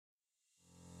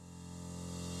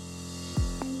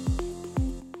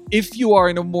if you are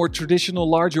in a more traditional,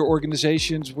 larger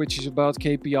organizations, which is about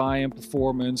KPI and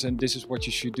performance, and this is what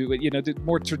you should do, the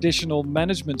more traditional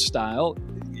management style,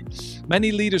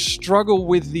 many leaders struggle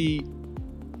with the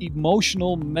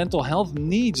emotional mental health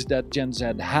needs that Gen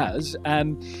Z has.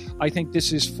 And I think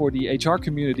this is for the HR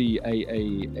community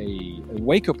a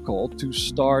wake-up call to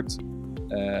start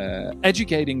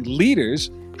educating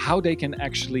leaders how they can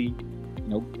actually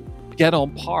get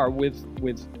on par with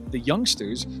the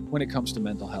youngsters when it comes to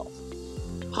mental health.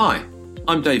 Hi,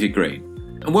 I'm David Green,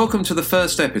 and welcome to the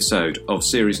first episode of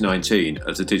Series 19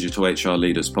 of the Digital HR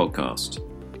Leaders podcast.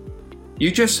 You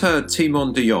just heard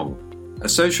Timon de Jong, a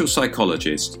social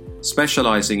psychologist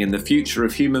specialising in the future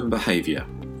of human behaviour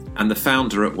and the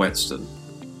founder at Whetstone.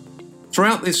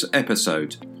 Throughout this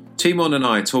episode, Timon and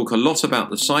I talk a lot about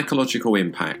the psychological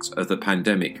impact of the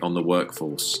pandemic on the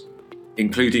workforce,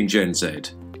 including Gen Z.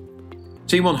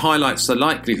 Timon highlights the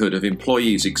likelihood of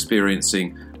employees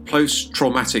experiencing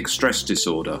post-traumatic stress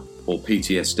disorder, or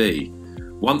PTSD,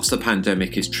 once the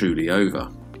pandemic is truly over.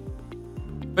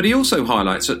 But he also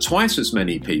highlights that twice as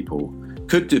many people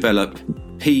could develop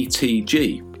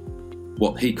PTG,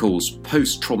 what he calls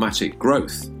post-traumatic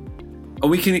growth. And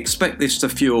we can expect this to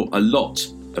fuel a lot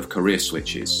of career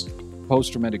switches.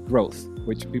 Post-traumatic growth,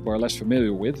 which people are less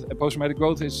familiar with. Post-traumatic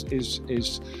growth is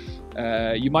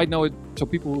you might know it, so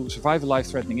people who survive a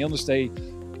life-threatening illness,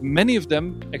 many of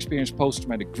them experience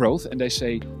post-traumatic growth, and they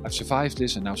say, I've survived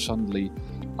this, and now suddenly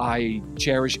I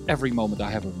cherish every moment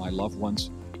I have with my loved ones.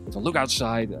 If I look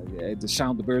outside, the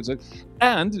sound of the birds,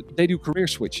 and they do career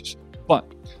switches. But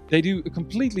they do a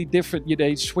completely different,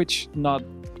 they switch not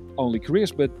only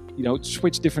careers, but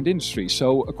switch different industries.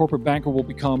 So a corporate banker will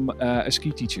become a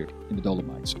ski teacher in the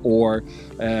Dolomites, or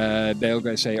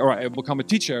they'll say, all right, I'll become a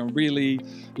teacher and really,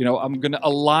 I'm going to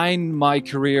align my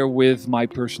career with my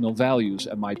personal values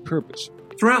and my purpose.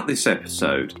 Throughout this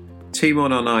episode,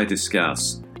 Timon and I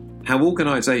discuss how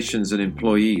organisations and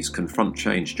employees confront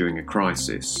change during a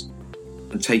crisis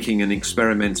and taking an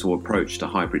experimental approach to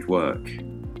hybrid work.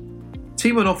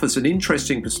 Timon offers an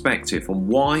interesting perspective on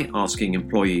why asking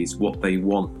employees what they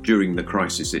want during the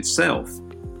crisis itself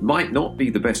might not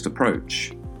be the best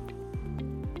approach.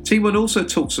 Timon also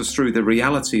talks us through the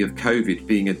reality of COVID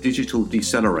being a digital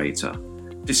decelerator,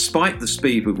 despite the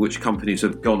speed with which companies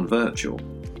have gone virtual.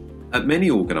 At many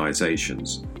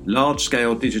organisations,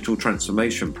 large-scale digital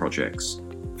transformation projects,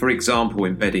 for example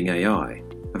embedding AI,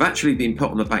 have actually been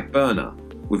put on the back burner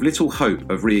with little hope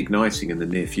of reigniting in the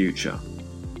near future.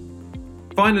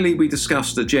 Finally, we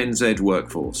discussed the Gen Z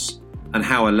workforce and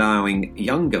how allowing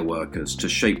younger workers to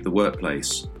shape the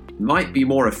workplace might be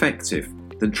more effective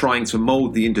than trying to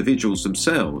mould the individuals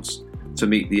themselves to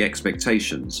meet the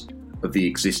expectations of the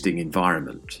existing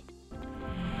environment.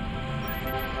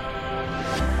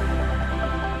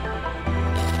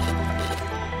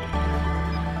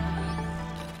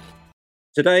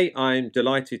 Today, I'm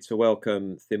delighted to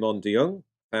welcome Timon de Jong,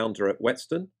 founder at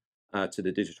Whetstone, to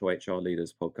the Digital HR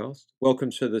Leaders podcast.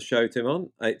 Welcome to the show, Timon.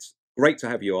 It's great to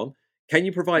have you on. Can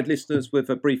you provide listeners with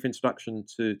a brief introduction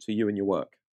to you and your work?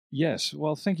 Yes,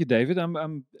 well, thank you, David.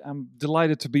 I'm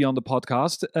delighted to be on the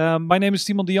podcast. My name is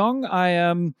Timon de Jong. I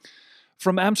am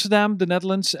from Amsterdam, the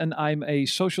Netherlands, and I'm a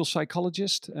social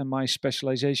psychologist. And my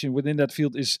specialization within that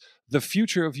field is the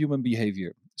future of human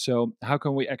behavior. So how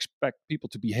can we expect people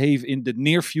to behave in the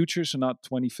near future? So not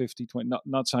 2050,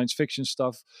 not science fiction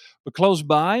stuff, but close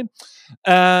by.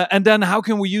 And then how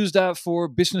can we use that for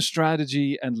business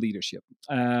strategy and leadership?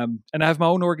 And I have my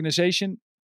own organization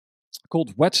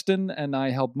called Whetstone, and I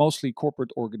help mostly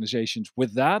corporate organizations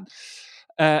with that.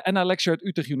 And I lecture at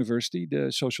Utrecht University,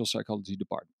 the social psychology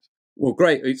department. Well,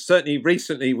 great. It's certainly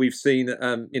recently we've seen,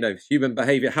 human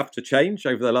behaviour have to change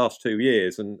over the last 2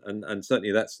 years, and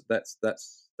certainly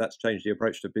that's changed the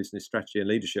approach to business strategy and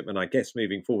leadership, and I guess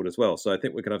moving forward as well. So I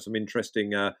think we can have some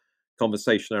interesting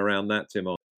conversation around that,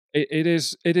 Timon. It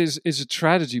is a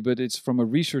strategy, but it's from a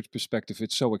research perspective,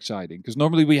 it's so exciting because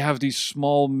normally we have these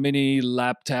small mini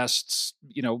lab tests,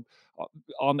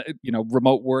 on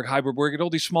remote work, hybrid work, and all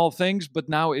these small things. But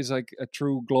now is like a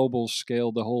true global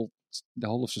scale. The whole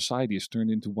of society is turned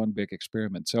into one big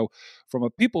experiment. So from a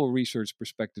people research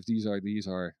perspective, these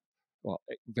are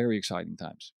very exciting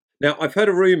times. Now, I've heard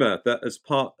a rumor that as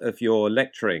part of your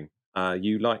lecturing,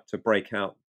 you like to break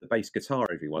out the bass guitar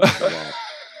every once in a while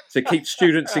to keep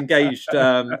students engaged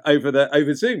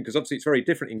over Zoom, because obviously it's very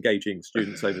different engaging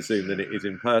students over Zoom than it is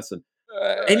in person.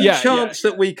 Any chance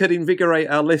that we could invigorate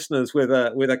our listeners with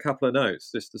a couple of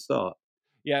notes just to start?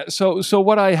 Yeah, so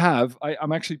what I have,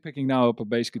 I'm actually picking now up a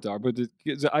bass guitar, but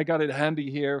I got it handy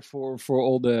here for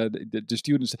all the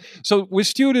students. So with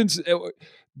students,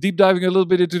 deep diving a little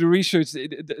bit into the research,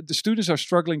 the students are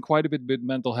struggling quite a bit with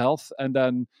mental health, and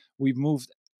then we've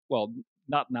moved. Well,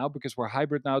 not now because we're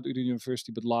hybrid now to the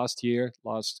university, but last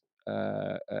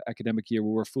academic year,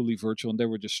 we were fully virtual, and they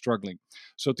were just struggling.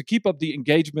 So to keep up the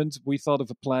engagement, we thought of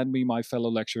a plan. Me, my fellow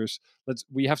lecturers,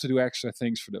 we have to do extra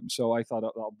things for them. So I thought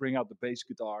I'll bring out the bass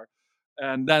guitar,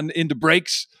 and then in the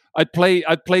breaks I'd play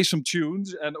some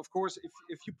tunes. And of course,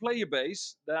 if you play a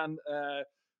bass, then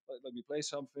let me play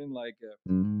something like. The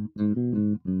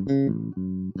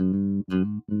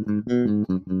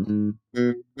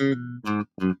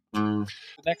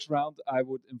next round, I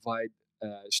would invite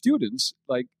students,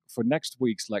 like for next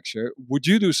week's lecture, would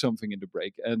you do something in the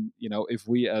break? And if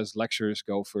we as lecturers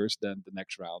go first, then the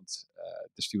next round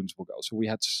the students will go. So we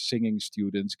had singing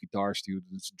students, guitar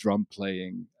students, drum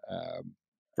playing.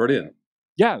 Brilliant.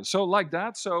 Yeah, so like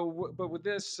that. So, but with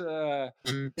this,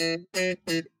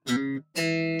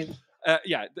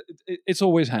 yeah, it's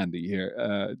always handy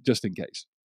here, just in case.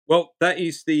 Well, that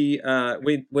is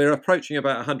we're approaching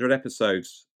about 100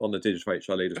 episodes on the Digital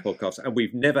HR Leaders podcast, and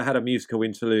we've never had a musical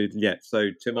interlude yet. So,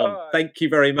 Timon, thank you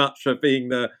very much for being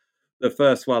the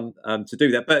first one to do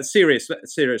that. But serious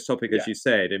topic, as you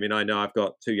said. I mean, I know I've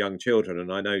got 2 young children,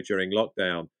 and I know during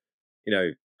lockdown,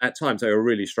 at times they were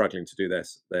really struggling to do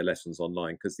their lessons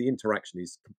online because the interaction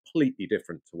is completely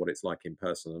different to what it's like in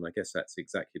person. And I guess that's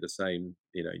exactly the same,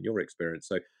 in your experience.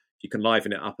 So if you can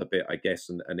liven it up a bit, I guess,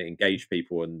 and engage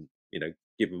people and,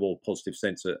 give a more positive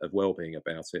sense of well-being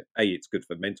about it. It's good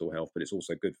for mental health, but it's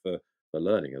also good for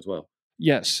learning as well.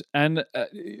 Yes, and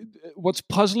what's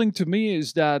puzzling to me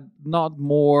is that not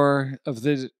more of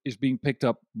this is being picked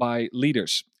up by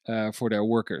leaders for their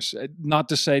workers. Not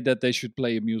to say that they should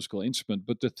play a musical instrument,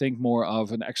 but to think more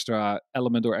of an extra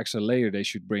element or extra layer they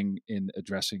should bring in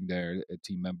addressing their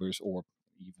team members or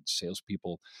even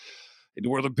salespeople in the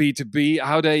world of B2B,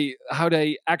 how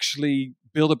they actually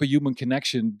build up a human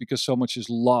connection, because so much is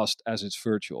lost as it's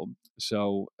virtual.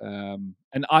 So,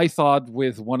 and I thought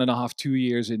with 1.5, 2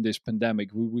 years in this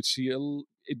pandemic, we would see it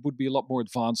would be a lot more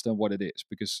advanced than what it is,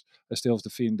 because I still have the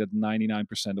feeling that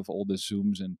 99% of all the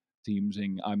Zooms and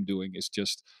Teamsing I'm doing is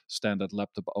just standard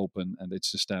laptop open, and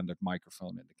it's a standard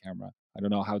microphone in the camera. I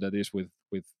don't know how that is with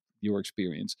your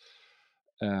experience,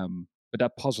 but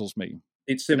that puzzles me.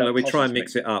 It's similar. We try and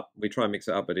mix it up. But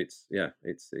it's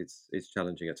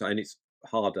challenging at times, and it's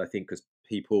hard, I think, because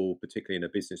people, particularly in a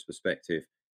business perspective,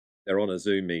 they're on a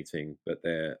Zoom meeting, but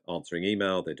they're answering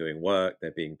email, they're doing work,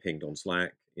 they're being pinged on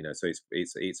Slack. So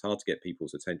it's hard to get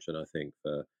people's attention, I think,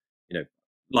 for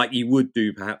like you would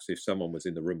do perhaps if someone was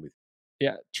in the room with you.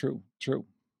 Yeah, true.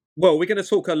 Well, we're going to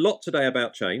talk a lot today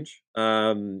about change.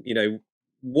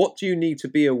 What do you need to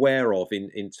be aware of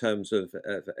in terms of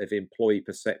employee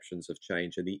perceptions of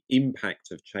change and the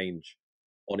impact of change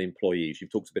on employees?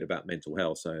 You've talked a bit about mental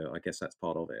health, so I guess that's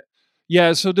part of it.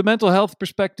 Yeah, so the mental health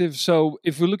perspective. So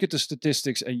if we look at the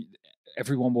statistics, and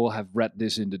everyone will have read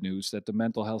this in the news, that the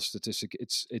mental health statistic,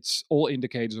 it's all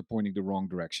indicators are pointing the wrong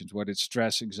directions, whether it's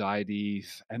stress, anxiety,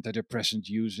 antidepressant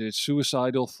usage,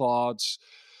 suicidal thoughts,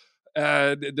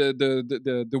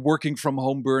 the working from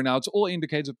home burnouts, all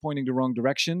indicators are pointing the wrong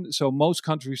direction. So most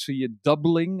countries see a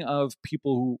doubling of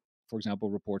people who, for example,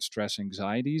 report stress,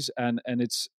 anxieties, and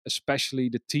it's especially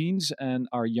the teens and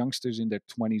our youngsters in their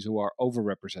 20s who are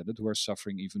overrepresented, who are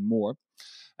suffering even more.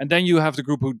 And then you have the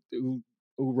group who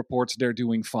reports they're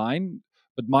doing fine.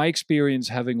 But my experience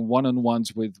having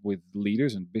one-on-ones with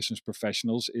leaders and business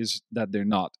professionals is that they're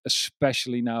not,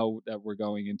 especially now that we're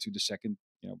going into the second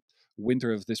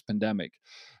winter of this pandemic,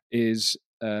 is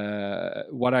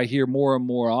what I hear more and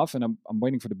more of, and I'm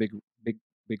waiting for the big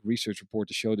research report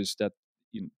to show this, that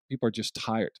people are just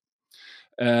tired.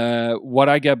 What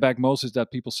I get back most is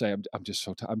that people say, I'm just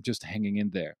so I'm just hanging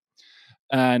in there.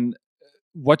 And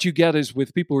what you get is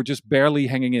with people who are just barely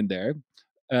hanging in there,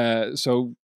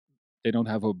 so they don't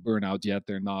have a burnout yet,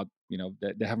 they're not,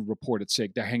 they haven't reported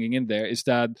sick, they're hanging in there, is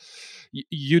that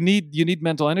you need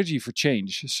mental energy for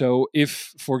change. So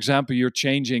if, for example, you're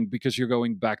changing because you're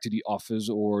going back to the office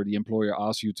or the employer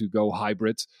asks you to go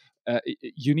hybrid,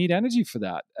 you need energy for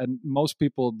that. And most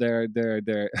people, their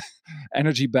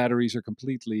energy batteries are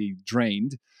completely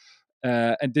drained.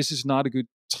 And this is not a good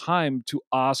time to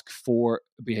ask for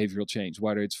behavioral change,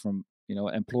 whether it's from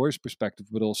employer's perspective,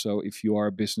 but also if you are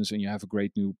a business and you have a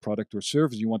great new product or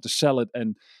service, you want to sell it,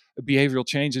 and a behavioral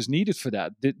change is needed for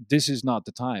that. This is not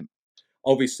the time.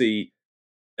 Obviously,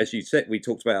 as you said, we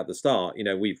talked about at the start,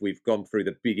 we've gone through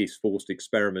the biggest forced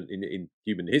experiment in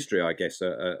human history, I guess,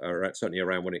 certainly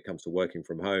around when it comes to working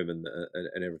from home and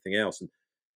everything else. And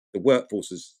the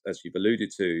workforce, as you've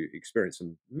alluded to, experienced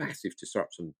some massive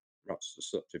disruptive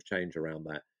change around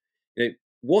that.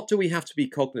 What do we have to be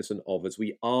cognizant of as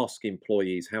we ask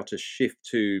employees how to shift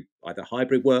to either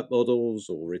hybrid work models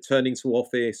or returning to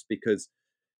office? Because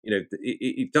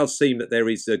it does seem that there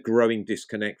is a growing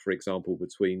disconnect, for example,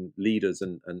 between leaders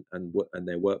and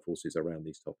their workforces around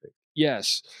these topics.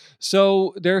 Yes.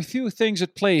 So there are a few things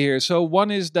at play here. So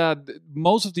one is that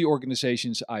most of the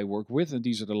organizations I work with, and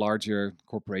these are the larger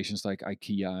corporations like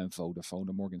IKEA and Vodafone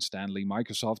and Morgan Stanley,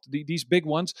 Microsoft, these big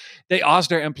ones, they ask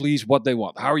their employees what they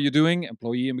want. How are you doing?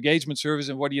 Employee engagement service.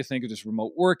 And what do you think of this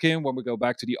remote working? When we go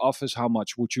back to the office, how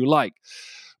much would you like?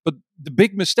 But the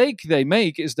big mistake they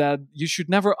make is that you should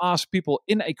never ask people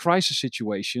in a crisis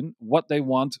situation what they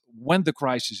want when the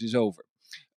crisis is over.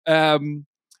 And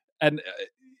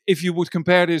if you would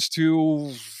compare this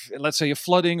to, let's say, a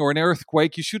flooding or an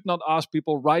earthquake, you should not ask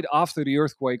people right after the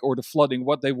earthquake or the flooding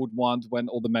what they would want when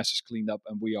all the mess is cleaned up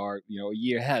and we are, a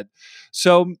year ahead.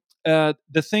 So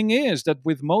the thing is that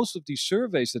with most of these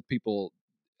surveys that people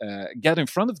get in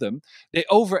front of them, they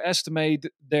overestimate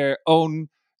their own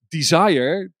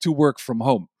desire to work from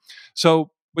home.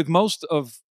 So with most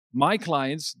of my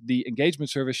clients, the engagement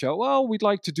survey show, well, we'd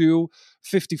like to do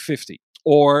 50-50.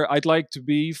 Or I'd like to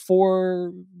be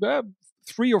for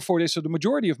 3 or 4 days. So the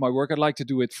majority of my work, I'd like to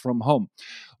do it from home.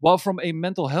 While from a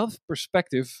mental health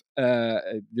perspective,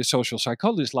 the social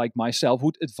psychologist like myself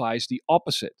would advise the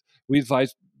opposite. We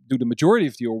advise do the majority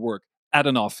of your work at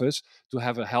an office to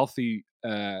have a healthy,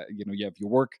 you have your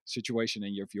work situation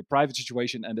and you have your private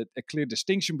situation, and a clear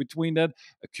distinction between that.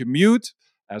 A commute,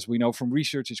 as we know from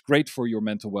research, is great for your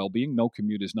mental well-being. No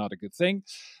commute is not a good thing.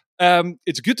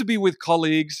 It's good to be with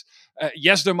colleagues.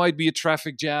 Yes, there might be a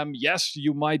traffic jam. Yes,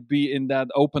 you might be in that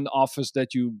open office but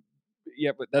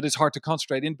that is hard to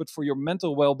concentrate in. But for your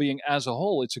mental well-being as a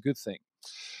whole, it's a good thing.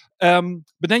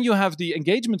 But then you have the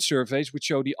engagement surveys, which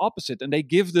show the opposite. And they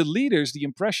give the leaders the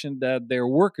impression that their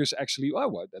workers actually,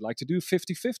 they like to do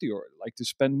 50-50 or like to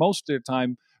spend most of their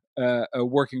time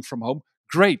working from home.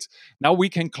 Great. Now we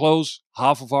can close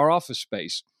half of our office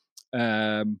space.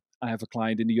 I have a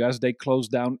client in the US, they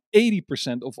closed down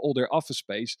 80% of all their office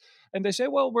space. And they say,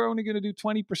 well, we're only going to do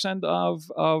 20%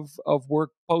 of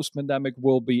work post-pandemic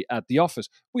will be at the office.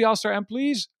 We asked our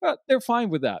employees, they're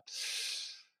fine with that.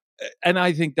 And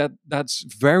I think that that's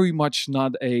very much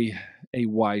not a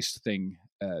wise thing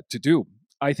to do.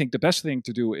 I think the best thing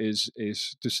to do is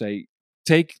to say,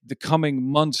 take the coming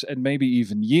months and maybe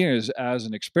even years as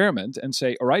an experiment and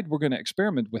say, all right, we're going to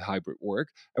experiment with hybrid work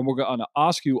and we're going to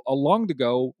ask you along the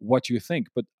go what you think.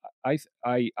 But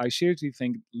I seriously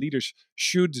think leaders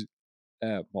should,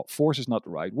 force is not the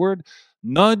right word,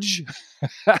 nudge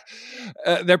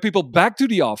their people back to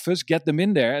the office, get them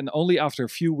in there, and only after a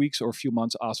few weeks or a few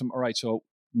months ask them, all right, so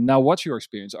now what's your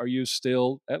experience? Are you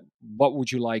still, what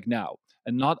would you like now?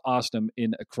 And not ask them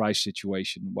in a crisis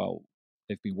situation. Well,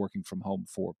 they've been working from home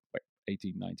for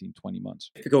 18, 19, 20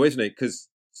 months. Difficult, isn't it? Because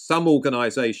some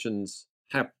organizations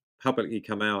have publicly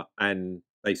come out and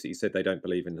basically said they don't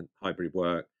believe in hybrid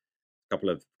work. A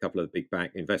couple of big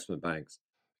investment banks.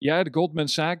 Yeah, the Goldman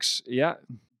Sachs, yeah.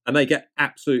 And they get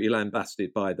absolutely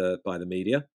lambasted by the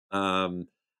media. And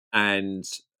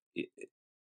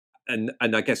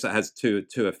I guess that has two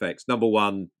effects. Number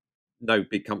one, no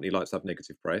big company likes to have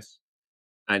negative press.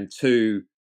 And two,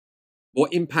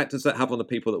 what impact does that have on the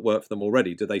people that work for them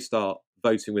already? Do they start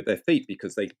voting with their feet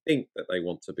because they think that they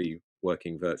want to be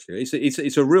working virtually?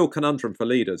 It's a real conundrum for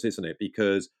leaders, isn't it?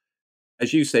 Because,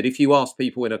 as you said, if you ask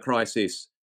people in a crisis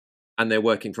and they're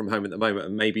working from home at the moment,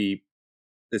 and maybe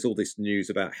there's all this news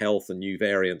about health and new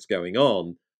variants going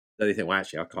on, then they think, well,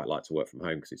 actually, I quite like to work from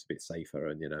home because it's a bit safer,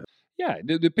 and Yeah,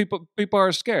 the people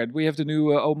are scared. We have the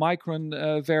new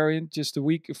Omicron variant just a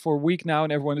week now,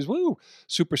 and everyone is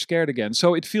super scared again.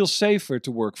 So it feels safer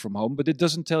to work from home, but it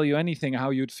doesn't tell you anything how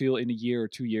you'd feel in a year or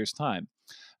 2 years' time.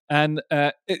 And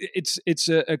it's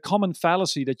a common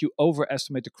fallacy that you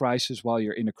overestimate the crisis while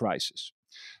you're in a crisis.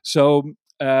 So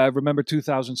remember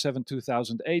 2007,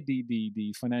 2008,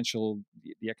 the financial,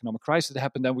 the economic crisis that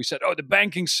happened. Then we said, the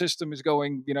banking system is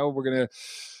going, we're going to,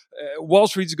 Wall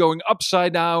Street's going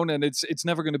upside down and it's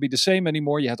never going to be the same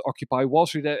anymore. You had Occupy Wall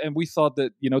Street. And we thought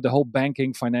that, the whole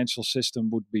banking financial system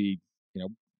would be, it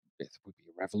would be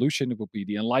a revolution. It would be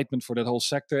the enlightenment for that whole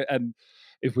sector. And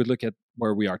if we look at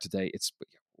where we are today,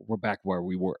 we're back where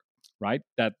we were, right?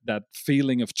 That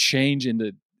feeling of change in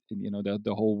the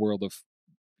whole world of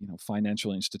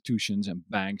financial institutions and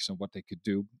banks and what they could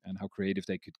do and how creative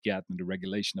they could get and the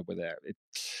regulation that were there.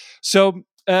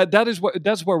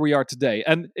 That's where we are today.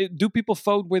 And do people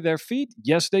vote with their feet?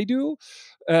 Yes, they do.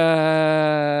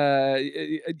 Have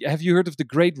you heard of the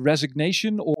Great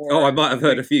Resignation? I might have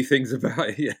heard a few things about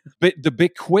it. Yeah. The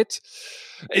big quit.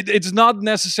 It's not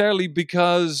necessarily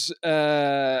because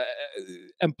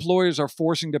employers are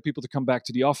forcing their people to come back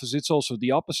to the office. It's also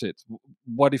the opposite.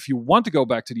 What if you want to go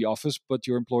back to the office, but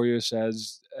your employer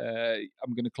says,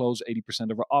 I'm going to close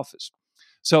 80% of our office?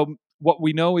 So what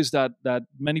we know is that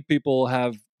many people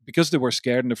have, because they were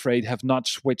scared and afraid, have not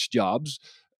switched jobs.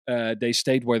 They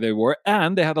stayed where they were,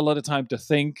 and they had a lot of time to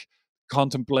think,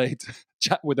 contemplate,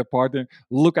 chat with their partner,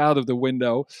 look out of the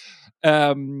window.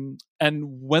 And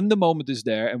when the moment is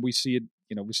there, and we see it,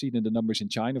 we see it in the numbers in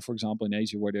China, for example, in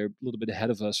Asia, where they're a little bit ahead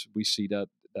of us. We see that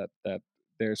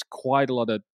there's quite a lot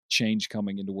of change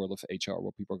coming in the world of HR,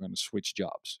 where people are going to switch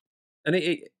jobs. And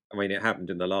it happened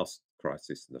in the last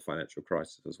crisis, in the financial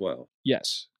crisis as well.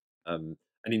 Yes. And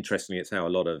interestingly, it's how a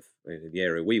lot of the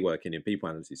area we work in people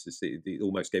analytics, it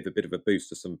almost gave a bit of a boost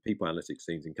to some people analytics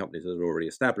teams in companies that had already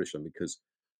established them, because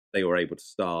they were able to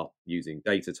start using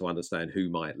data to understand who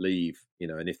might leave,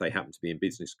 and if they happen to be in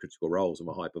business critical roles and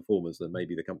were high performers, then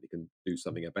maybe the company can do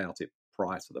something about it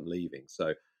prior to them leaving.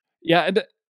 So, yeah,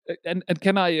 and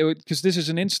can I, because this is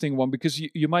an interesting one, because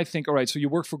you might think, all right, so you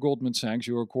work for Goldman Sachs,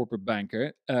 you're a corporate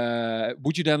banker.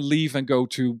 Would you then leave and go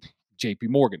to JP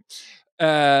Morgan?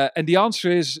 And the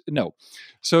answer is no.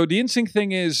 So the interesting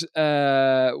thing is,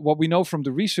 what we know from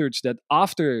the research, that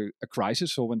after a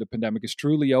crisis, so when the pandemic is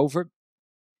truly over,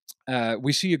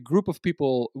 we see a group of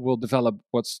people will develop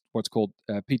what's called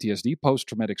PTSD,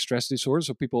 post-traumatic stress disorder.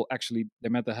 So people actually, their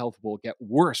mental health will get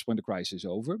worse when the crisis is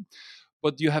over.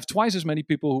 But you have twice as many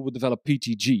people who will develop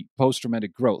PTG,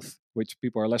 post-traumatic growth, which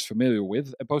people are less familiar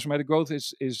with. And post-traumatic growth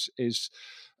is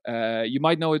you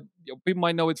might know it. People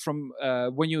might know it from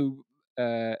when you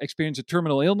experience a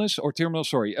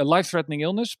a life-threatening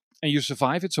illness, and you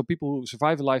survive it. So people who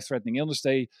survive a life-threatening illness,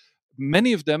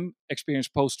 many of them experience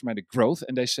post-traumatic growth,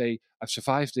 and they say, I've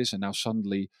survived this, and now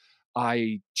suddenly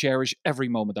I cherish every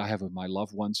moment I have with my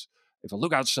loved ones. If I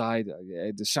look outside,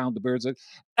 the sound, the birds,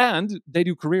 and they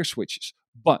do career switches,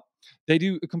 but they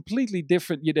do a completely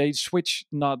different, they switch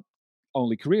not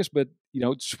only careers, but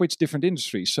switch different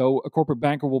industries. So a corporate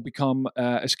banker will become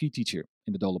a ski teacher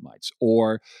in the Dolomites,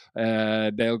 or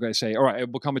they'll go say, all right, I'll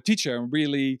become a teacher, and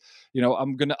really,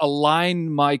 I'm going to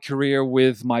align my career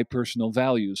with my personal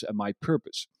values and my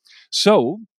purpose.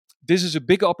 So this is a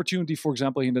big opportunity. For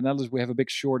example, in the Netherlands, we have a big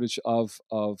shortage of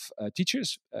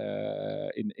teachers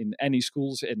in any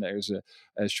schools, and there's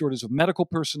a shortage of medical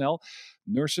personnel,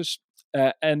 nurses.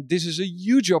 And this is a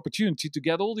huge opportunity to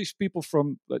get all these people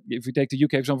from, if we take the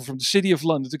UK example, from the City of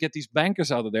London, to get these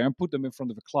bankers out of there and put them in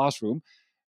front of a classroom,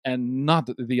 and not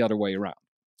the other way around.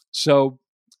 So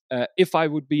if I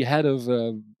would be head of,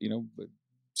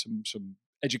 some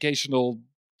educational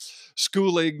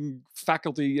schooling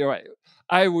faculty,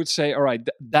 I would say, all right,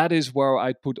 that is where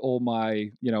I'd put all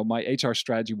my, my HR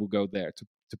strategy will go there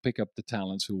to pick up the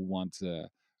talents who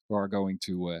are going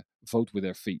to vote with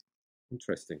their feet.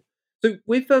 Interesting. So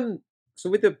with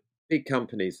the big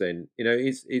companies, then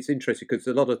it's interesting, because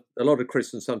a lot of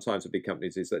criticism sometimes of big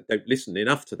companies is that they don't listen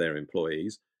enough to their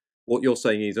employees. What you're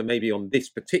saying is that maybe on this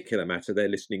particular matter, they're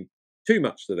listening too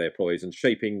much to their employees and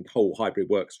shaping whole hybrid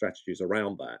work strategies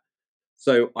around that.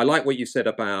 So I like what you said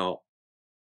about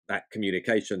that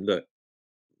communication. Look,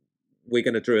 we're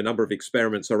going to do a number of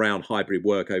experiments around hybrid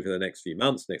work over the next few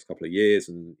months, next couple of years,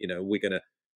 and we're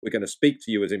going to speak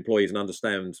to you as employees and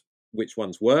understand which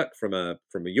ones work from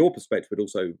your perspective, but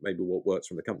also maybe what works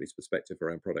from the company's perspective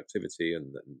around productivity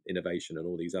and innovation and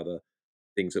all these other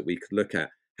things that we could look at.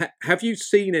 Have you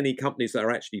seen any companies that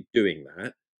are actually doing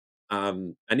that?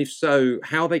 And if so,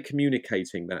 how are they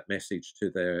communicating that message to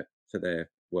their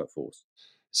workforce?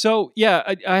 So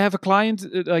yeah, I have a client,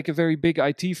 like a very big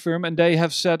IT firm, and they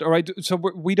have said, all right, so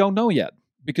we don't know yet,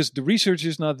 because the research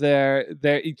is not there.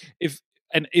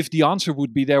 If the answer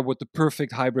would be there, what the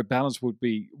perfect hybrid balance would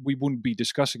be, we wouldn't be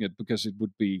discussing it, because it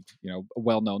would be, a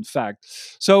well-known fact.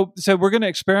 So we're going to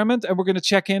experiment, and we're going to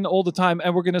check in all the time,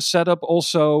 and we're going to set up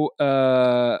also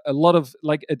a lot of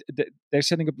they're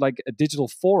setting up like a digital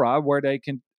fora where they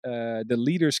can the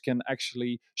leaders can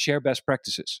actually share best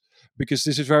practices, because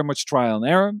this is very much trial and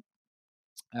error.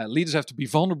 Leaders have to be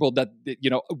vulnerable that,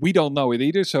 we don't know it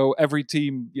either. So every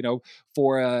team,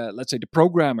 for let's say the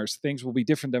programmers, things will be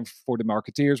different than for the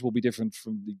marketeers, will be different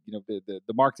from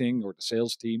the marketing or the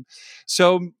sales team.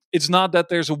 So it's not that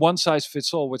there's a one size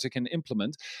fits all which they can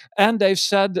implement. And they've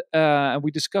said, and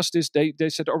we discussed this, they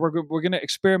said, we're going to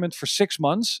experiment for 6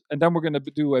 months, and then we're going to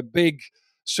do a big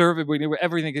survey, we do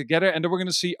everything together, and then we're going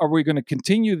to see, are we going to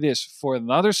continue this for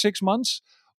another 6 months?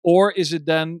 Or is it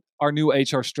then our new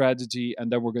HR strategy,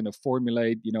 and then we're going to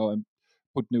formulate, and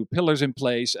put new pillars in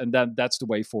place, and then that's the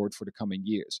way forward for the coming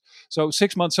years. So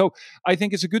 6 months. So I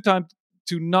think it's a good time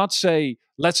to not say,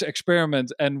 let's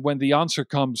experiment, and when the answer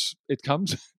comes, it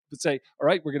comes. But say, all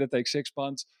right, we're going to take 6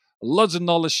 months, lots of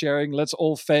knowledge sharing, let's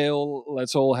all fail,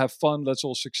 let's all have fun, let's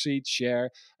all succeed, share.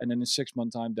 And then in 6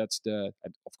 months time,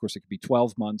 and of course it could be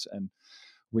 12 months, and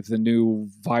with the new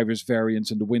virus variants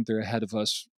and the winter ahead of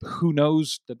us, who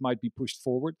knows, that might be pushed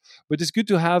forward. But it's good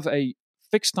to have a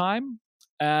fixed time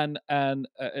and an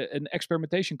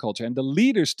experimentation culture. And the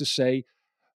leaders to say,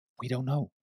 we don't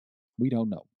know.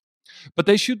 But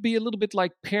they should be a little bit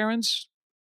like parents,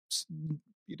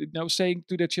 saying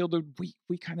to their children,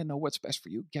 we kind of know what's best for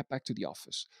you. Get back to the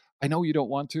office. I know you don't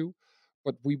want to,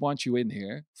 but we want you in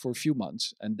here for a few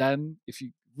months. And then if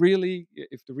the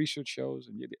research shows,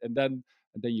 and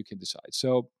then you can decide.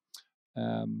 So,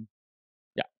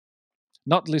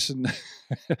 not listen.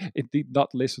 Indeed,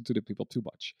 not listen to the people too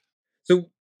much. So,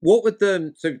 what would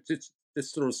so just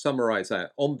sort of summarize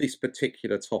that on these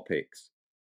particular topics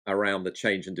around the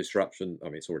change and disruption? I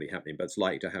mean, it's already happening, but it's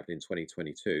likely to happen in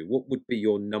 2022. What would be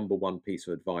your number one piece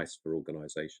of advice for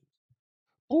organizations?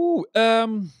 Well,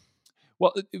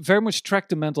 very much track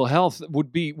the mental health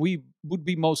would be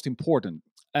most important.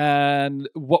 And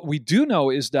what we do know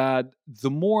is that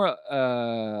the more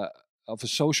of a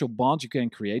social bond you can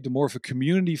create, the more of a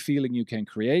community feeling you can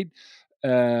create,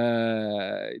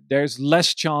 there's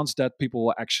less chance that people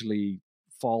will actually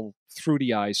fall through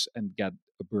the ice and get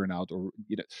a burnout, or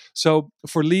So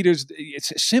for leaders,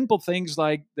 it's simple things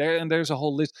like there's a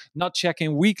whole list. Not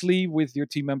checking weekly with your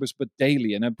team members, but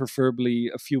daily, and then preferably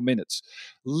a few minutes.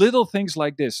 Little things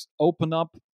like this. Open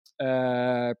up,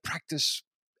 practice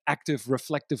active,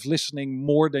 reflective listening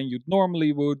more than you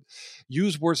normally would.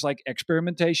 Use words like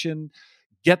experimentation.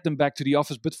 Get them back to the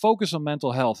office, but focus on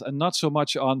mental health and not so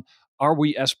much on, are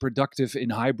we as productive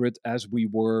in hybrid as we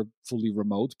were fully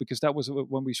remote? Because that was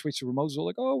when we switched to remote, it was all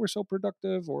like, oh, we're so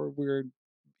productive, or we're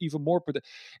even more productive.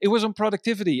 It was on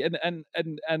productivity and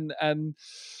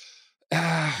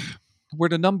were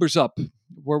the numbers up?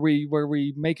 Were we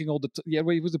making all with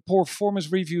the performance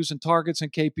reviews and targets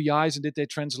and KPIs, and did they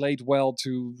translate well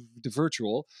to the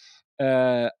virtual?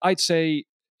 I'd say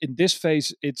in this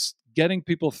phase, it's getting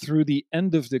people through the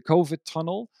end of the COVID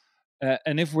tunnel.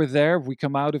 And if we're there, we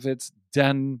come out of it,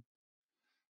 then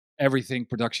everything,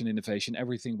 production, innovation,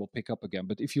 everything will pick up again.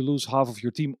 But if you lose half of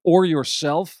your team or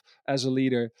yourself as a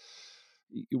leader,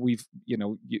 you've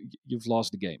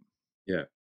lost the game. Yeah.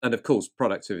 And of course,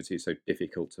 productivity is so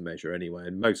difficult to measure anyway.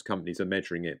 And most companies are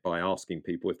measuring it by asking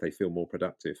people if they feel more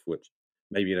productive, which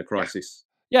maybe in a crisis.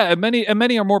 Yeah, and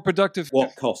many are more productive.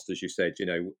 What cost, as you said,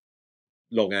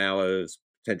 long hours,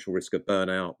 potential risk of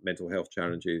burnout, mental health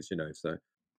challenges, so.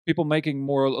 People making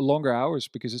longer hours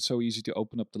because it's so easy to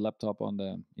open up the laptop on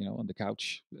the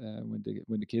couch when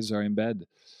the kids are in bed.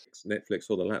 It's Netflix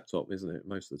or the laptop, isn't it?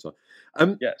 Most of the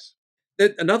time. Yes.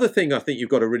 Another thing I think you've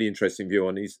got a really interesting view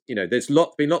on is, there's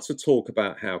been lots of talk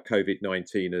about how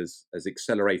COVID-19 has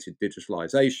accelerated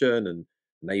digitalization and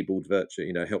enabled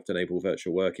helped enable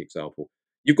virtual work. Example.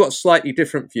 You've got a slightly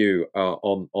different view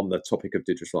on the topic of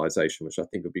digitalization, which I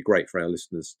think would be great for our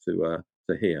listeners to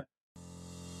hear.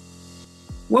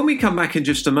 When we come back in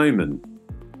just a moment,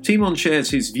 Timon shares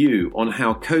his view on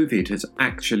how COVID has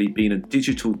actually been a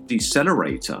digital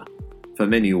decelerator for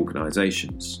many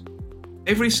organisations.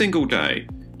 Every single day,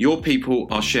 your people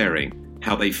are sharing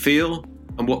how they feel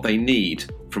and what they need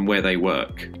from where they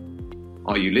work.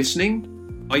 Are you listening?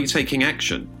 Are you taking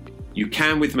action? You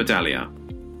can with Medallia.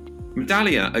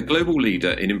 Medallia, a global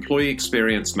leader in employee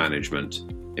experience management,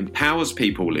 empowers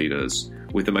people leaders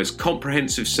with the most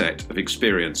comprehensive set of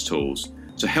experience tools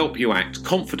to help you act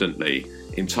confidently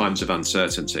in times of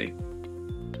uncertainty.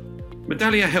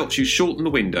 Medallia helps you shorten the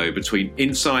window between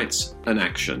insights and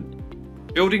action,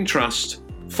 building trust,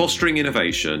 fostering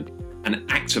innovation, and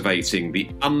activating the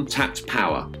untapped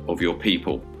power of your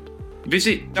people.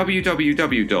 Visit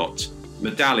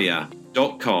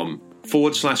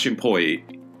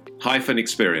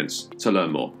www.medallia.com/employee-experience to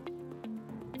learn more.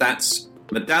 That's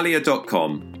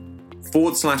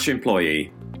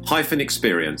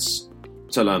medallia.com/employee-experience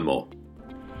to learn more.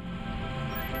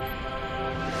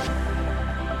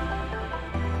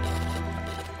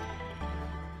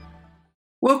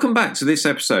 Welcome back to this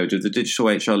episode of the Digital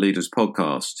HR Leaders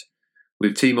podcast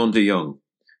with Timon de Jong,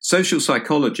 social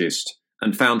psychologist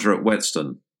and founder at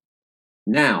Whetstone.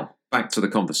 Now, back to the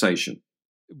conversation.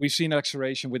 We've seen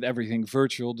acceleration with everything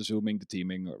virtual, the Zooming, the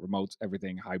teaming, remote,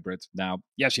 everything hybrid. Now,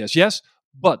 yes.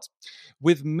 But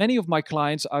with many of my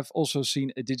clients, I've also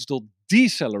seen a digital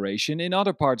deceleration in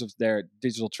other parts of their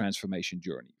digital transformation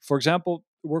journey. For example,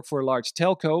 I work for a large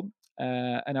telco,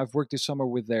 and I've worked this summer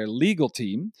with their legal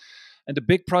team. And the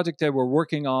big project they were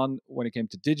working on when it came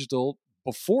to digital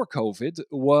before COVID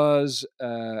was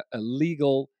a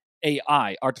legal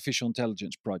AI, artificial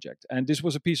intelligence project. And this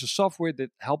was a piece of software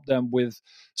that helped them with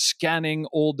scanning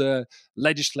all the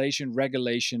legislation,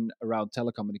 regulation around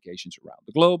telecommunications around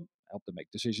the globe, helped them make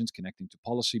decisions, connecting to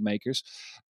policymakers.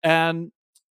 And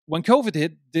when COVID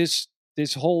hit, this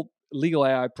whole legal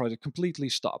AI project completely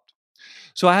stopped.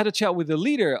 So I had a chat with the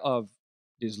leader of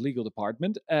this legal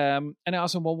department, and I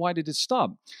asked him, well, why did it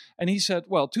stop? And he said,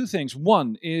 well, two things.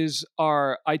 One is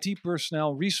our IT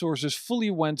personnel resources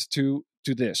fully went to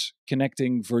this,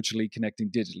 connecting virtually, connecting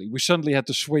digitally. We suddenly had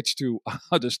to switch to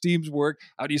how does Teams work?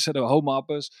 How do you set up a home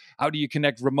office? How do you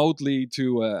connect remotely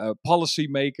to a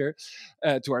policymaker,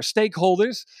 to our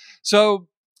stakeholders? So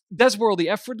that's where all the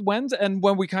effort went. And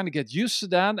when we kind of get used to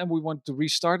that and we want to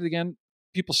restart it again,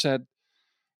 people said,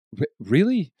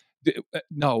 really?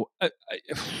 No,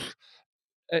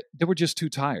 they were just too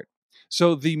tired.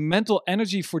 So the mental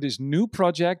energy for this new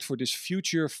project, for this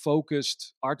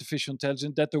future-focused artificial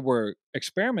intelligence that they were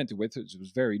experimenting with, it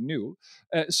was very new.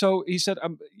 So he said,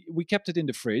 we kept it in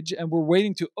the fridge, and we're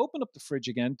waiting to open up the fridge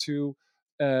again to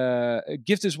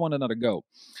give this one another go.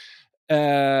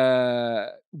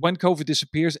 When COVID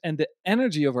disappears and the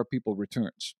energy of our people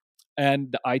returns,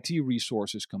 and the IT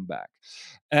resources come back.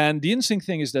 And the interesting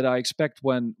thing is that I expect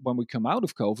when we come out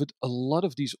of COVID, a lot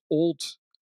of these old,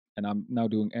 and I'm now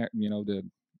doing air, the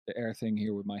air thing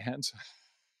here with my hands.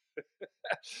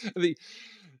 the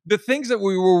things that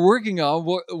we were working on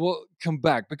will come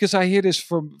back, because I hear this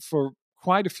for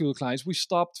quite a few clients. We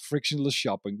stopped frictionless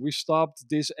shopping. We stopped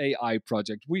this AI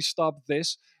project. We stopped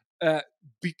this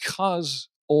because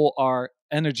all our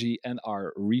energy and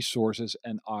our resources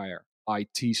and our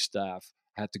IT staff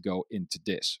had to go into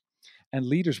this, and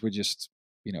leaders were just,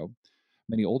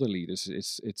 many older leaders.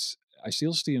 It's I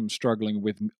still see them struggling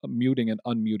with muting and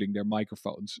unmuting their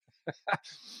microphones.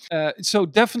 So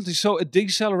definitely, so a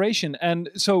deceleration, and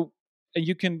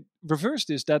you can reverse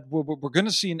this. That we're going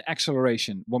to see an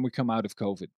acceleration when we come out of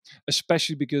COVID,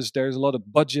 especially because there's a lot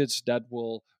of budgets that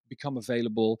will become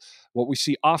available. What we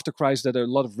see after crisis, that there are a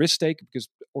lot of risk take, because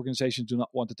organizations do not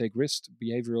want to take risks.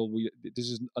 This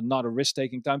is not a risk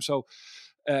taking time. So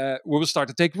we will start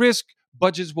to take risk.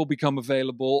 Budgets will become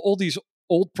available. All these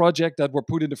old projects that were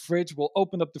put in the fridge will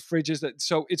open up the fridges.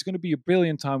 So it's going to be a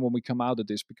brilliant time when we come out of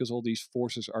this, because all these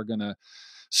forces are going to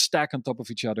stack on top of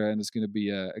each other, and it's going to be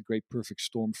a great perfect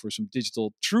storm for some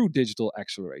true digital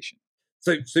acceleration.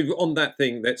 So on that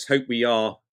thing, let's hope we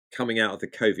are coming out of the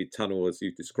COVID tunnel, as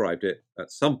you described it, at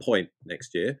some point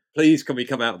next year. Please, can we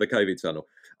come out of the COVID tunnel?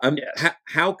 Yes.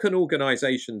 How can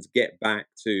organizations get back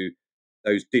to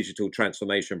those digital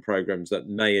transformation programs that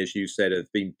may, as you said, have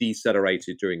been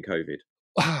decelerated during COVID?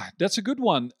 That's a good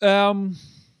one.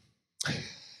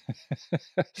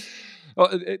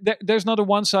 There's not a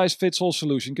one-size-fits-all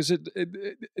solution, because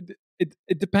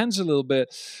it depends a little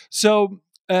bit. So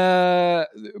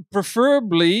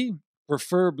preferably,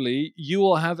 you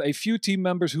will have a few team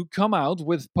members who come out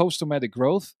with post-traumatic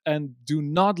growth and do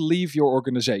not leave your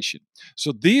organization.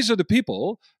 So these are the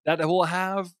people that will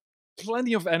have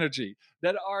plenty of energy,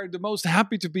 that are the most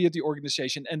happy to be at the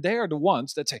organization, and they are the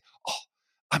ones that say, "Oh,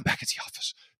 I'm back at the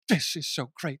office. This is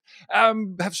so great.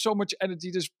 Have so much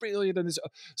energy. This is brilliant." And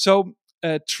so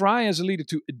try as a leader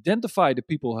to identify the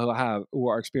people who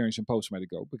are experiencing post-traumatic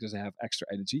growth because they have extra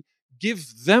energy. Give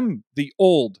them the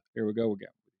old. Here we go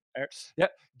again.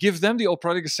 Give them the old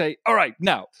product and say, all right,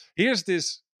 now here's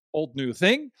this old new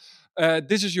thing.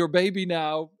 This is your baby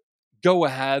now. Go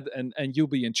ahead and you'll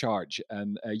be in charge,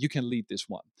 and you can lead this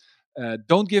one.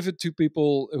 Don't give it to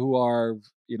people who are,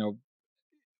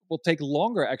 will take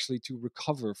longer actually to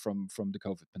recover from the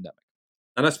COVID pandemic.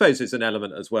 And I suppose it's an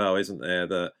element as well, isn't there,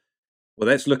 that, well,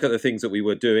 let's look at the things that we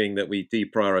were doing that we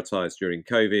deprioritized during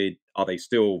COVID. Are they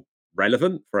still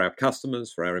relevant for our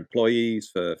customers, for our employees,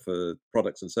 for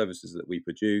products and services that we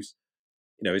produce?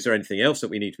 Is there anything else that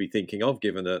we need to be thinking of,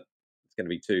 given that it's going to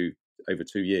be over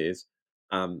 2 years?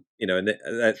 And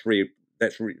that's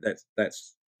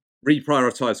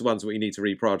reprioritize the ones that we need to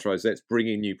reprioritize. Let's bring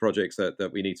in new projects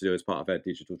that we need to do as part of our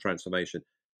digital transformation.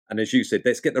 And as you said,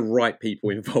 let's get the right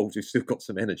people involved who've still got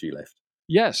some energy left.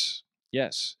 Yes.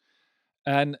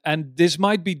 and this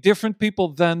might be different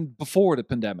people than before the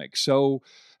pandemic. So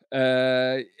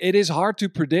it is hard to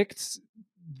predict.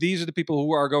 These are the people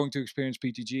who are going to experience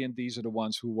PTG, and these are the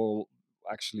ones who will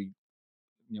actually,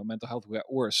 mental health will get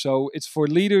worse. So it's for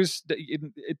leaders.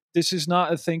 This is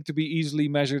not a thing to be easily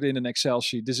measured in an Excel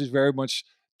sheet. This is very much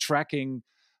tracking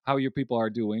how your people are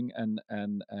doing, and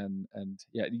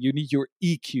yeah, you need your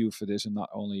EQ for this, and not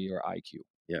only your IQ.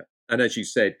 Yeah, and as you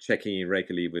said, checking in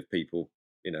regularly with people,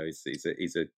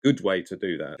 is a good way to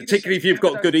do that. Particularly if you've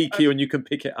got good EQ and you can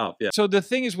pick it up. Yeah. So the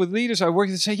thing is with leaders, I work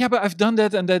to say, yeah, but I've done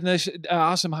that, and then I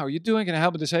ask them, how are you doing? Can I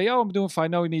help them? They say, oh, I'm doing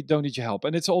fine. No, don't need your help.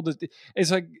 And it's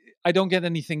like I don't get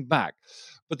anything back.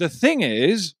 But the thing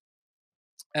is,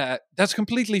 that's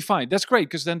completely fine. That's great,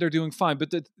 because then they're doing fine.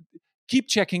 But keep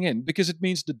checking in, because it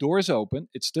means the door is open.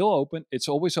 It's still open. It's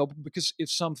always open, because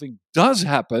if something does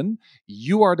happen,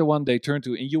 you are the one they turn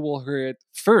to, and you will hear it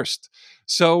first.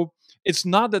 So it's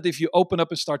not that if you open up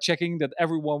and start checking that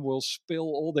everyone will spill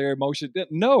all their emotion.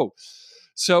 No.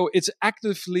 So it's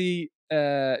actively,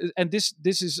 and this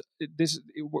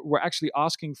we're actually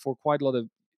asking for quite a lot of,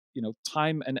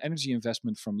 time and energy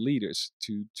investment from leaders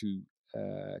to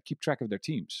keep track of their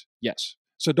teams. Yes.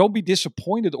 So don't be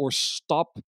disappointed or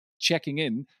stop checking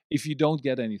in if you don't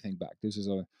get anything back. This is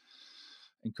a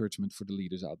encouragement for the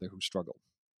leaders out there who struggle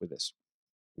with this.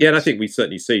 Yeah, and I think we've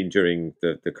certainly seen during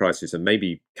the crisis, and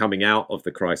maybe coming out of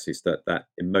the crisis, that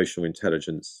emotional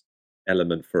intelligence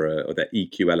element or that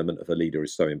EQ element of a leader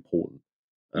is so important.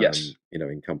 Yes.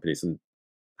 In companies, and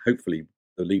hopefully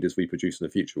the leaders we produce in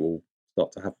the future will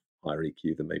start to have higher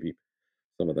EQ than maybe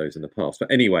some of those in the past.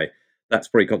 But anyway, that's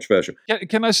pretty controversial.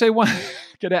 Can I say one?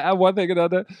 Can I add one thing?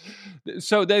 Another.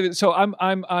 So, David. So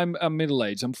I'm middle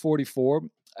aged. I'm 44.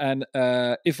 And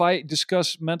if I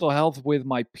discuss mental health with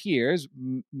my peers,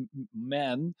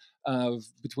 men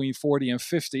between 40 and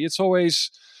 50, it's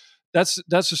always that's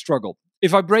a struggle.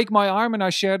 If I break my arm and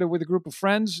I share it with a group of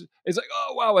friends, it's like,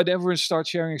 oh wow, and everyone starts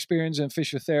sharing experience and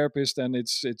physiotherapist, and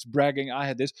it's bragging, I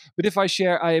had this. But if I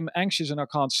share I am anxious and I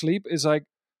can't sleep, it's like,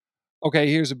 okay,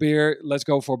 here's a beer, let's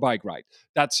go for a bike ride.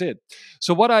 That's it.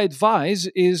 So what I advise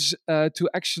is to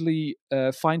actually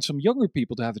find some younger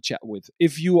people to have a chat with,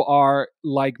 if you are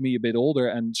like me, a bit older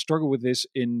and struggle with this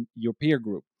in your peer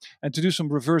group, and to do some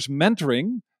reverse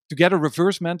mentoring, to get a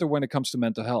reverse mentor when it comes to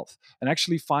mental health, and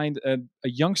actually find a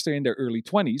youngster in their early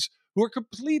 20s who are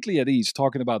completely at ease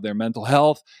talking about their mental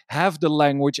health, have the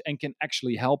language, and can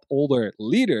actually help older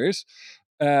leaders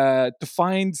to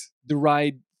find the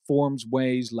right forms,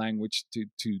 ways, language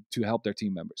to help their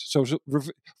team members. So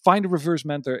find a reverse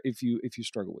mentor if you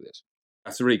struggle with this.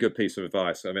 That's a really good piece of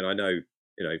advice. I mean, I know,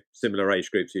 similar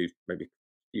age groups, you maybe a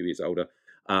few years older.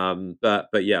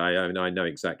 But yeah, I know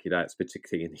exactly that. It's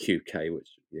particularly in the UK, which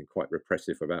is quite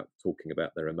repressive about talking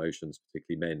about their emotions,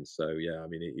 particularly men. So yeah, I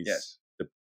mean, it is, yes.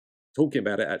 Talking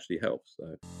about it actually helps.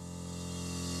 So.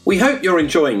 We hope you're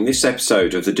enjoying this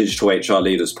episode of the Digital HR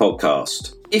Leaders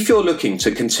podcast. If you're looking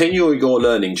to continue your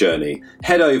learning journey,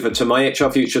 head over to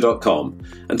myhrfuture.com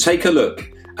and take a look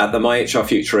at the MyHR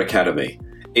Future Academy.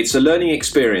 It's a learning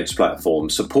experience platform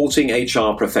supporting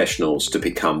HR professionals to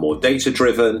become more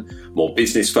data-driven, more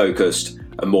business-focused,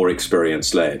 and more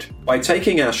experience-led. By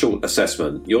taking our short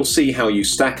assessment, you'll see how you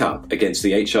stack up against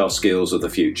the HR skills of the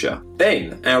future.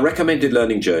 Then, our recommended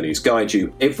learning journeys guide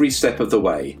you every step of the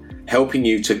way, helping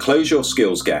you to close your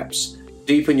skills gaps,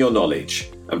 deepen your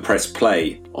knowledge, and press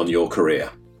play on your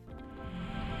career.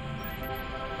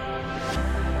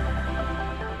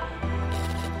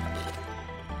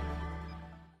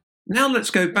 Now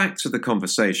let's go back to the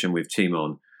conversation with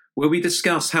Timon, where we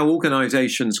discuss how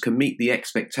organisations can meet the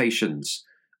expectations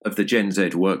of the Gen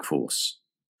Z workforce.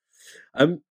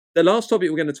 The last topic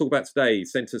we're going to talk about today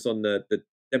centres on the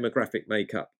demographic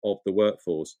makeup of the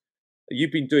workforce.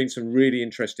 You've been doing some really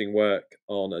interesting work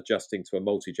on adjusting to a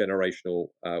multi-generational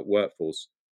workforce,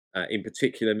 in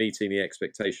particular meeting the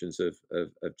expectations of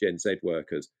Gen Z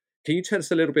workers. Can you tell us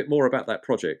a little bit more about that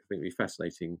project? I think it'd be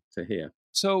fascinating to hear.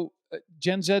 So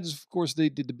Gen Z is, of course, the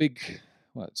big,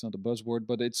 well, it's not a buzzword,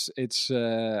 but it's it's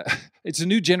a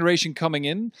new generation coming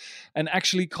in and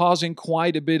actually causing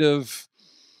quite a bit of,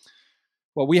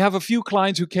 well, we have a few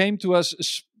clients who came to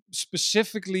us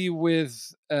specifically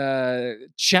with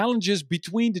challenges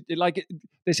between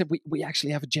they said we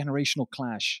actually have a generational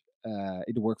clash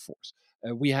in the workforce.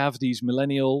 We have these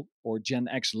millennial or Gen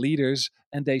X leaders,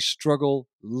 and they struggle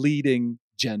leading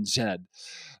Gen Z.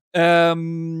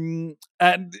 And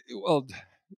well,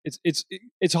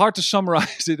 it's hard to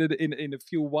summarize it in a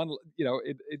few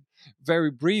very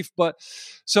brief. But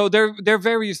so there are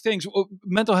various things.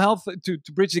 Mental health,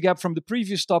 to bridge the gap from the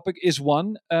previous topic, is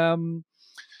one.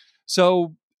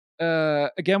 So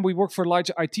again, we work for a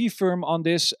large IT firm on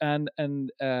this, and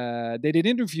they did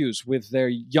interviews with their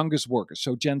youngest workers,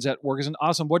 so Gen Z workers, and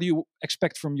asked them, "What do you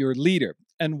expect from your leader?"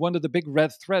 And one of the big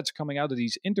red threads coming out of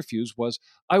these interviews was,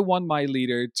 "I want my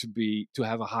leader to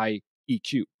have a high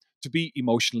EQ, to be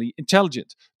emotionally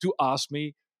intelligent, to ask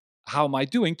me how am I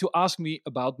doing, to ask me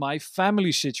about my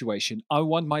family situation. I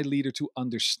want my leader to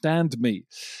understand me."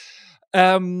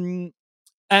 And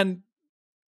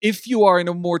if you are in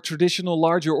a more traditional,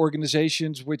 larger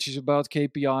organizations, which is about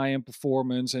KPI and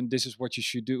performance, and this is what you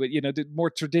should do, the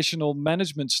more traditional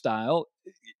management style,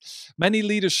 many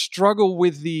leaders struggle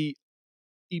with the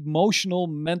emotional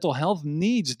mental health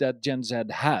needs that Gen Z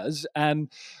has.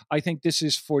 And I think this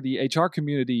is for the HR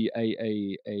community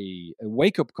a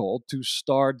wake-up call to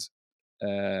start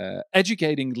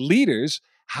educating leaders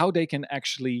how they can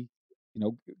actually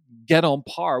get on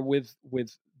par with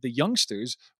the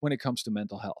youngsters when it comes to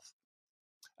mental health.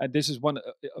 And this is one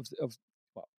of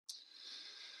well,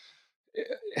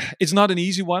 it's not an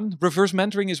easy one. Reverse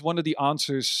mentoring is one of the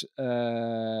answers,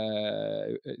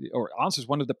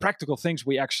 one of the practical things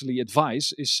we actually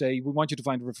advise is say, we want you to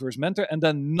find a reverse mentor, and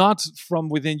then not from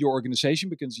within your organization,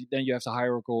 because then you have the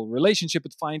hierarchical relationship,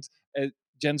 but find a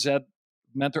Gen Z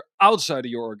mentor outside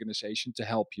of your organization to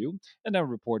help you, and then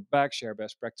report back, share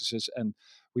best practices. And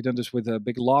we've done this with a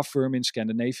big law firm in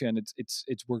Scandinavia, and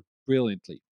it's worked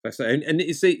brilliantly. And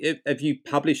have you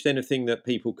published anything that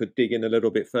people could dig in a little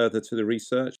bit further to the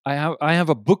research? I have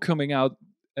a book coming out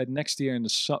next year in the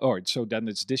summer, so then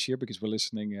it's this year because we're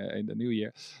listening in the new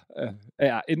year.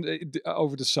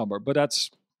 Over the summer, but that's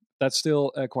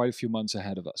still quite a few months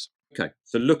ahead of us. Okay,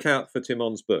 so look out for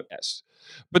Timon's book. Yes,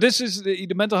 but this is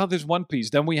the mental health is one piece.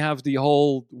 Then we have the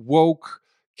whole woke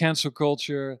cancel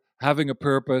culture, having a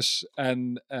purpose,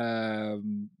 and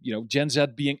Gen Z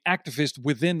being activist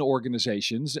within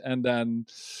organizations, and then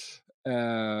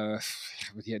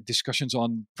discussions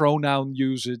on pronoun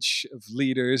usage of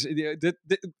leaders.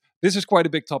 This is quite a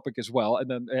big topic as well.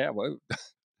 And then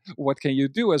what can you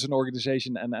do as an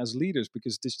organization and as leaders,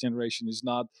 because this generation is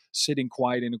not sitting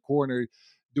quiet in a corner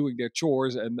doing their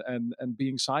chores and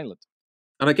being silent.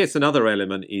 And I guess another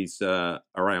element is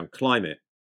around climate.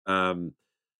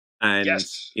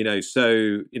 Yes.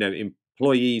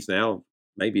 Employees now,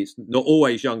 maybe it's not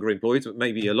always younger employees, but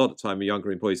maybe a lot of time younger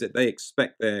employees, that they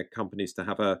expect their companies to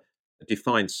have a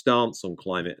defined stance on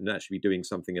climate and actually be doing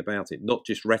something about it, not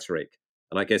just rhetoric.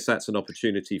 And I guess that's an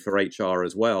opportunity for HR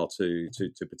as well to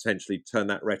potentially turn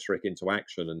that rhetoric into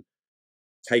action and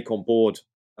take on board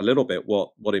a little bit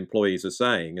what employees are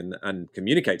saying and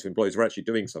communicate to employees we're actually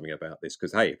doing something about this,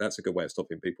 because hey, that's a good way of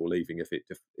stopping people leaving if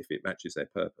it matches their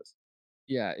purpose.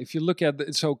 Yeah, if you look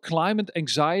at so climate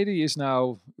anxiety is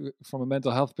now, from a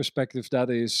mental health perspective, that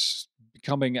is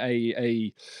becoming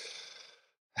a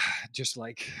just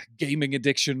like gaming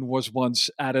addiction was once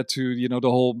added to the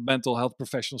whole mental health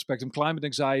professional spectrum. Climate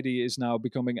anxiety is now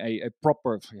becoming a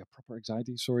proper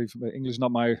anxiety. Sorry, English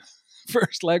not my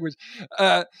first language,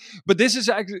 but this is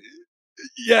actually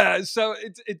So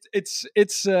it's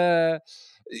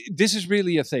this is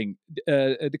really a thing.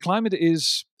 The climate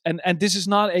is. And this is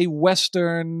not a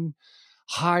Western,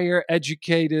 higher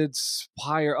educated,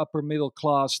 higher upper middle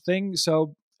class thing.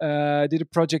 So I did a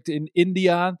project in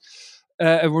India,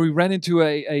 and we ran into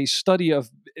a study of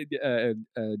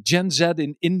Gen Z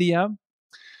in India.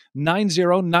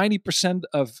 90%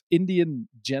 of Indian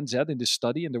Gen Z in this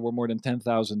study, and there were more than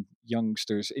 10,000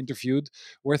 youngsters interviewed,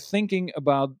 were thinking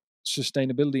about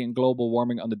sustainability and global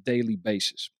warming on a daily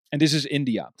basis. And this is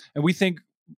India. And we think,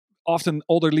 often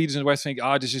older leaders in the West think,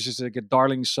 this is just like a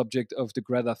darling subject of the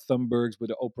Greta Thunbergs with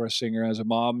the opera singer as a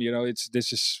mom.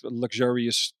 This is a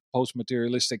luxurious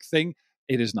post-materialistic thing.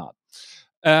 It is not.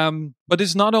 But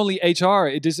it's not only HR,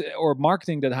 it is or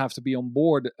marketing that have to be on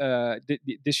board.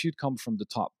 This should come from the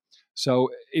top.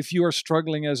 So if you are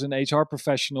struggling as an HR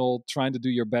professional trying to do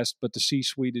your best, but the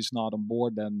C-suite is not on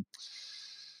board, then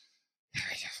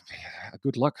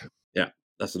good luck. Yeah.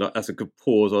 That's a good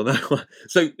pause on that one.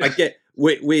 So I get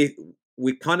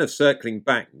we're kind of circling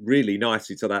back really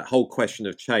nicely to that whole question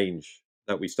of change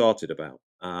that we started about.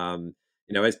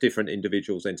 As different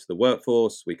individuals enter the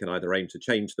workforce, we can either aim to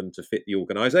change them to fit the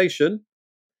organisation.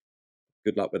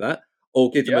 Good luck with that. Or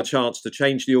give them a chance to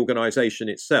change the organisation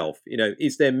itself.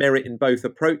 Is there merit in both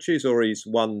approaches, or is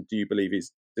one, do you believe,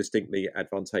 is distinctly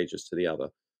advantageous to the other?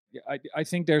 Yeah, I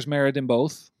think there's merit in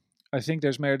both.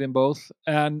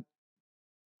 And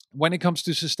when it comes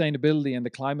to sustainability and the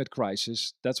climate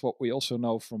crisis, that's what we also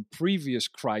know from previous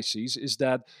crises, is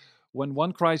that when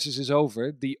one crisis is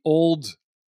over, the old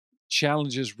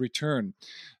challenges return.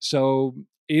 So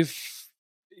if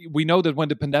we know that when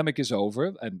the pandemic is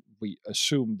over, and we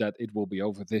assume that it will be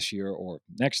over this year or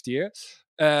next year,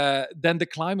 then the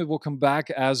climate will come back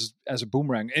as a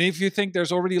boomerang. And if you think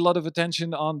there's already a lot of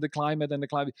attention on the climate,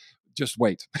 just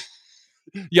wait.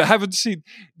 You haven't seen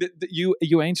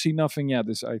you ain't seen nothing yet.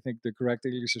 Is I think the correct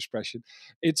English expression.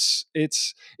 It's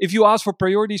if you ask for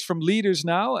priorities from leaders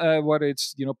now, whether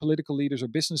it's political leaders or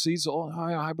business leaders,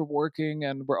 hybrid working,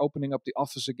 and we're opening up the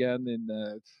office again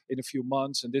in a few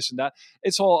months, and this and that.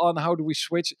 It's all on how do we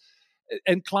switch,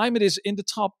 and climate is in the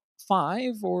top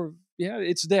 5, or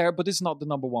it's there, but it's not the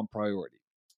number one priority.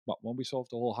 But when we solve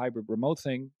the whole hybrid remote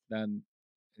thing, then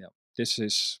this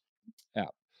is.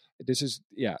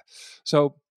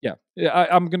 So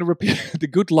I'm going to repeat the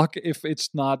good luck if it's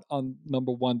not on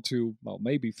number 1, 2, well,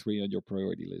 maybe 3 on your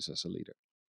priority list as a leader.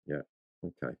 Yeah.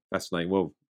 Okay. Fascinating.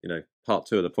 Well, part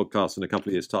 2 of the podcast in a couple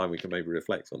of years' time, we can maybe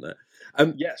reflect on that.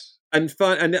 Yes. And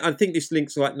I think this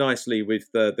links quite nicely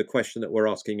with the question that we're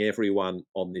asking everyone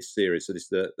on this series. So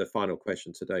this is the final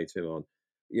question today, Timon.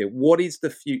 What is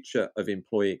the future of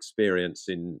employee experience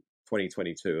in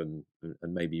 2022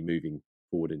 and maybe moving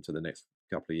forward into the next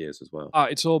couple of years as well?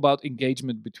 It's all about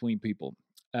engagement between people.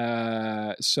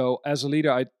 So as a leader,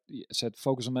 I said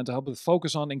focus on mental health, but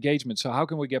focus on engagement. So how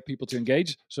can we get people to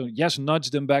engage? So yes,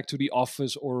 nudge them back to the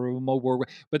office or remote work,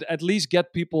 but at least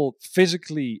get people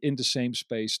physically in the same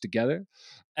space together.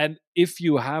 And if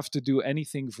you have to do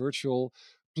anything virtual,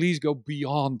 please go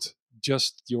beyond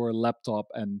just your laptop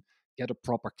and get a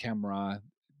proper camera,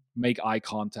 make eye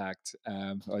contact.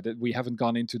 We haven't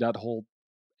gone into that whole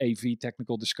AV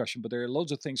technical discussion, but there are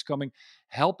loads of things coming,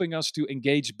 helping us to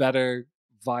engage better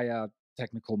via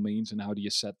technical means. And how do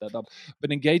you set that up?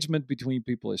 But engagement between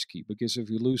people is key, because if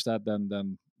you lose that,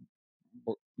 then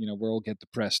we'll get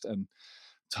depressed and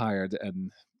tired.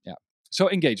 And so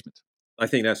engagement. I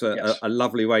think that's a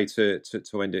lovely way to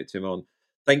end it, Timon.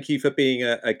 Thank you for being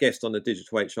a guest on the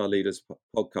Digital HR Leaders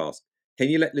podcast. Can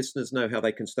you let listeners know how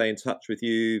they can stay in touch with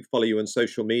you, follow you on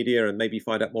social media, and maybe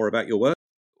find out more about your work?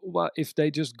 Well, if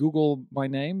they just Google my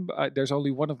name, there's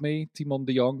only one of me, Timon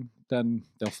de Jong, then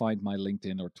they'll find my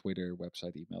LinkedIn or Twitter,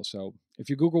 website, email. So if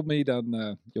you Google me,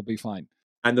 then you'll be fine.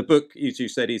 And the book, as you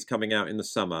said, is coming out in the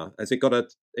summer. Have you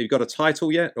got a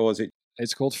title yet, or is it?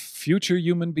 It's called Future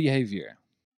Human Behavior.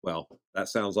 Well, that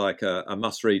sounds like a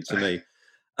must-read to me.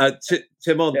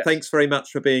 Timon, yes. Thanks very much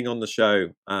for being on the show,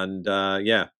 and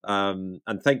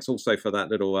and thanks also for that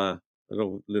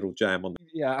little jam on.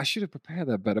 Yeah, I should have prepared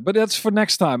that better, but that's for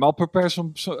next time. I'll prepare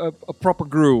a proper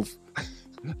groove.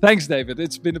 Thanks, David.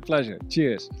 It's been a pleasure.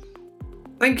 Cheers.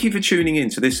 Thank you for tuning in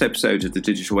to this episode of the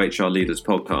Digital HR Leaders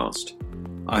podcast.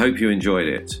 I hope you enjoyed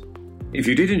it. If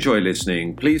you did enjoy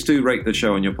listening, please do rate the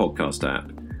show on your podcast app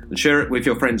and share it with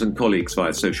your friends and colleagues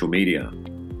via social media.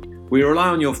 We rely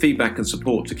on your feedback and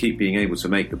support to keep being able to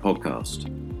make the podcast.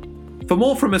 For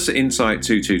more from us at Insight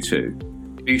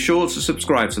 222, be sure to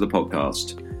subscribe to the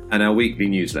podcast and our weekly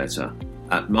newsletter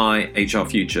at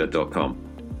myhrfuture.com.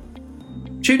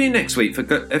 Tune in next week for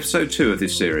episode 2 of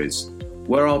this series,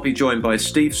 where I'll be joined by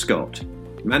Steve Scott,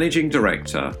 Managing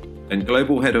Director and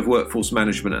Global Head of Workforce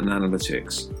Management and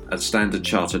Analytics at Standard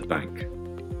Chartered Bank.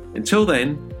 Until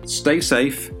then, stay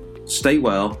safe, stay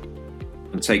well,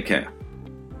 and take care.